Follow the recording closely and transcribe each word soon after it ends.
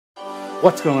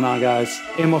What's going on, guys?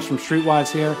 Amos from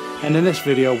Streetwise here, and in this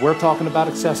video we're talking about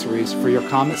accessories for your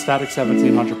Comet Static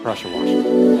 1700 pressure washer.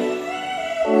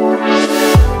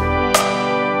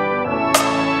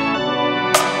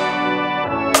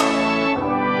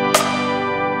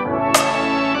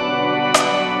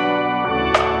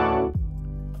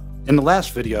 In the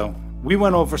last video, we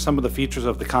went over some of the features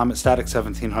of the Comet Static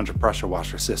 1700 pressure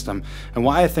washer system and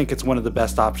why I think it's one of the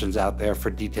best options out there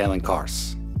for detailing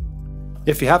cars.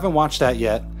 If you haven't watched that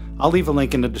yet, I'll leave a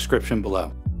link in the description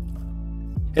below.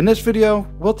 In this video,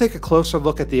 we'll take a closer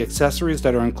look at the accessories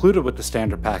that are included with the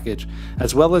standard package,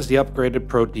 as well as the upgraded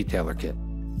Pro Detailer Kit.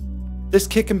 This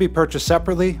kit can be purchased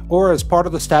separately or as part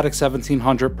of the Static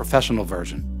 1700 professional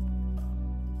version.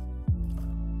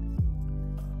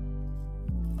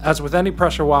 As with any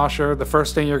pressure washer, the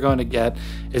first thing you're going to get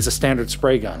is a standard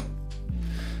spray gun.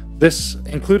 This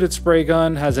included spray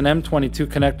gun has an M22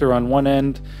 connector on one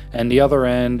end, and the other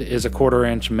end is a 1/4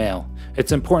 inch male.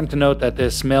 It's important to note that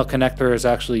this male connector is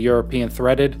actually European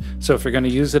threaded, so if you're going to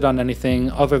use it on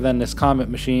anything other than this Comet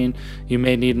machine, you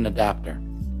may need an adapter.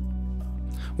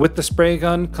 With the spray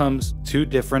gun comes two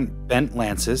different bent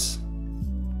lances.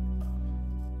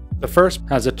 The first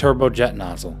has a turbojet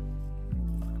nozzle.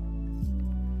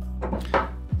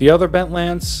 The other bent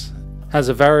lance has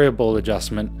a variable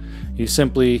adjustment. You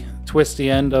simply twist the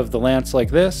end of the lance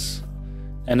like this,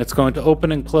 and it's going to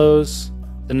open and close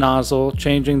the nozzle,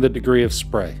 changing the degree of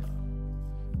spray.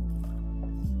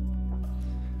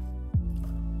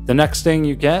 The next thing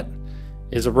you get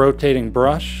is a rotating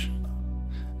brush.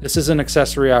 This is an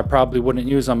accessory I probably wouldn't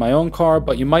use on my own car,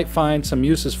 but you might find some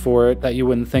uses for it that you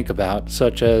wouldn't think about,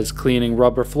 such as cleaning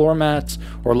rubber floor mats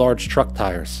or large truck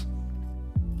tires.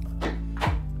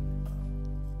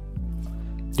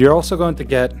 You're also going to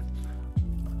get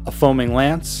a foaming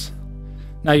lance.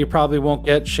 Now, you probably won't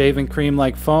get shaving cream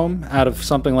like foam out of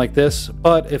something like this,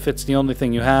 but if it's the only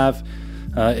thing you have,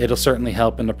 it'll certainly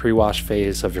help in the pre-wash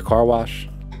phase of your car wash.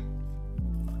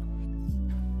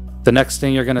 The next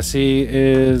thing you're going to see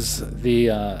is the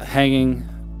hanging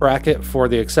bracket for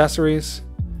the accessories.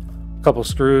 A couple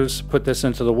screws put this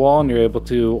into the wall, and you're able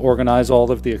to organize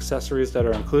all of the accessories that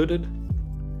are included.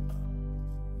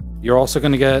 You're also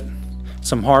going to get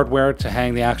some hardware to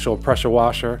hang the actual pressure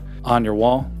washer on your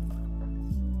wall.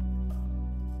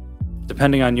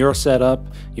 Depending on your setup,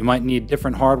 you might need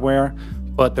different hardware,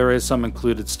 but there is some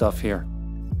included stuff here.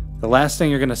 The last thing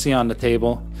you're going to see on the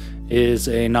table is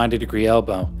a 90-degree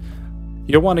elbow.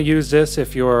 You'll want to use this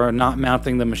if you're not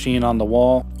mounting the machine on the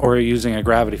wall or you're using a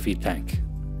gravity feed tank.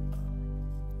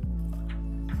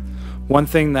 One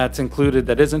thing that's included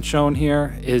that isn't shown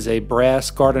here is a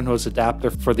brass garden hose adapter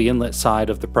for the inlet side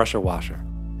of the pressure washer.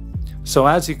 So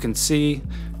as you can see,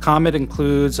 Comet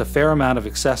includes a fair amount of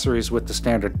accessories with the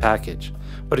standard package.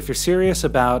 But if you're serious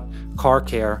about car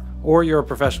care or you're a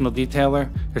professional detailer,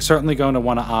 you're certainly going to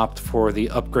want to opt for the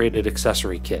upgraded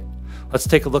accessory kit. Let's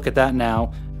take a look at that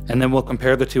now, and then we'll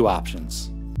compare the two options.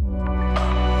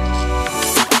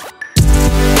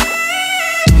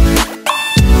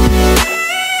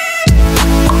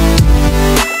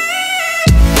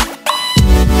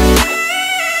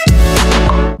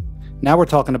 Now we're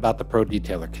talking about the Pro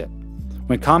Detailer Kit.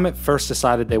 When Comet first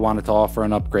decided they wanted to offer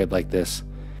an upgrade like this,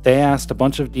 they asked a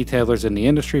bunch of detailers in the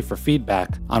industry for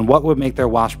feedback on what would make their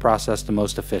wash process the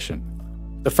most efficient.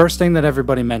 The first thing that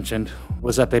everybody mentioned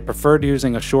was that they preferred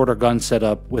using a shorter gun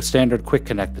setup with standard quick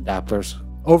connect adapters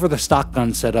over the stock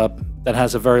gun setup that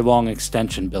has a very long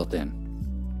extension built in.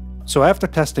 So after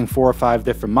testing 4 or 5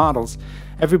 different models,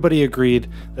 everybody agreed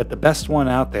that the best one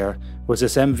out there was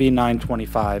this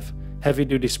MV925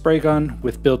 heavy-duty spray gun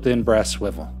with built-in brass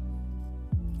swivel.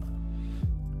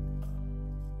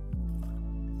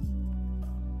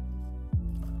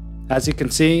 As you can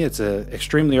see, it's an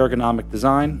extremely ergonomic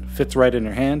design, fits right in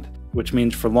your hand, which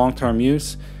means for long-term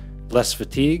use, less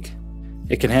fatigue.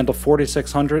 It can handle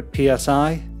 4600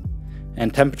 psi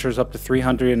and temperatures up to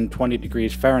 320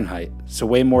 degrees Fahrenheit, so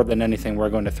way more than anything we're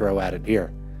going to throw at it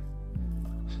here.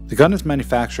 The gun is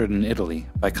manufactured in Italy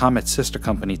by Comet's sister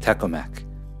company Comet.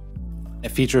 It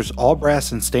features all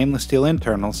brass and stainless steel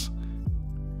internals,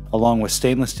 along with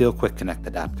stainless steel quick connect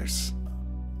adapters.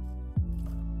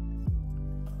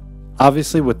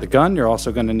 Obviously, with the gun, you're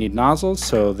also going to need nozzles,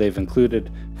 so they've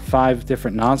included 5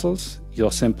 different nozzles. You'll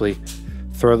simply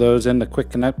throw those in the quick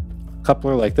connect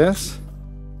coupler like this.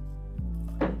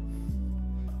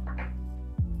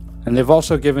 And they've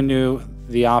also given you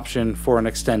the option for an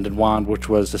extended wand, which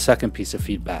was the second piece of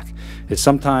feedback. Is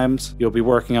sometimes you'll be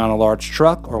working on a large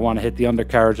truck or want to hit the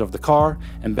undercarriage of the car,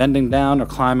 and bending down or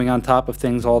climbing on top of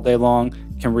things all day long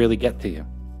can really get to you.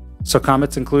 So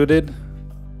Comet's included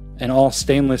an all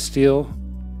stainless steel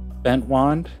bent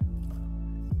wand,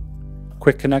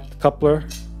 quick connect coupler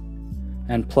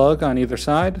and plug on either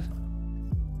side.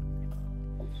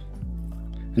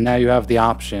 And now you have the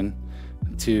option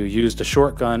to use the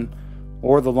short gun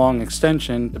or the long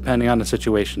extension depending on the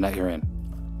situation that you're in.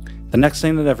 The next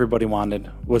thing that everybody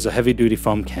wanted was a heavy duty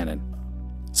foam cannon.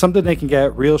 Something they can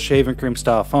get real shaving cream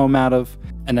style foam out of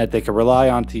and that they can rely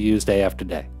on to use day after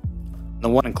day. The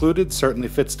one included certainly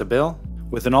fits the bill,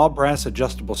 with an all brass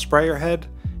adjustable sprayer head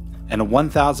and a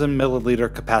 1000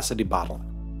 milliliter capacity bottle.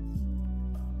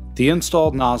 The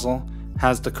installed nozzle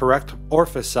has the correct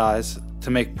orifice size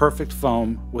to make perfect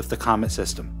foam with the Comet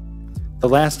system. The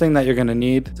last thing that you're going to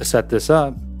need to set this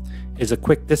up is a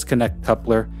quick disconnect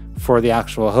coupler for the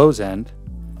actual hose end.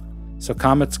 So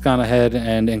Comet's gone ahead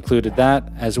and included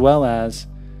that, as well as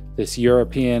this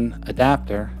European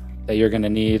adapter that you're going to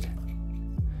need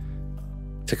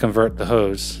to convert the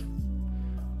hose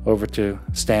over to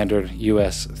standard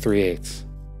US 3/8.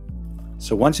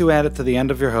 So once you add it to the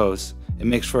end of your hose, it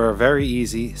makes for a very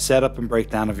easy setup and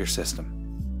breakdown of your system.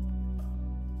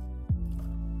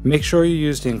 Make sure you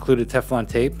use the included Teflon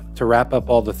tape to wrap up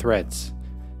all the threads.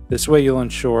 This way you'll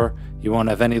ensure you won't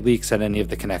have any leaks at any of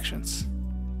the connections.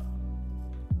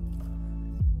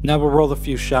 Now we'll roll a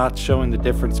few shots showing the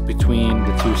difference between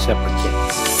the two separate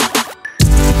kits.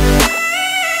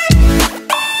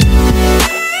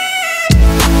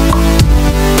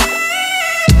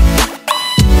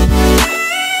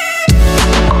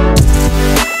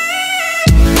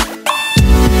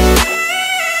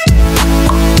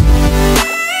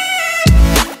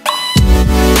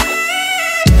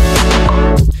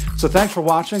 So thanks for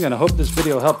watching, and I hope this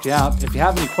video helped you out. If you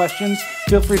have any questions,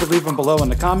 feel free to leave them below in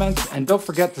the comments, and don't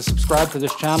forget to subscribe to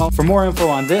this channel for more info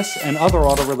on this and other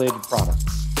auto-related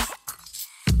products.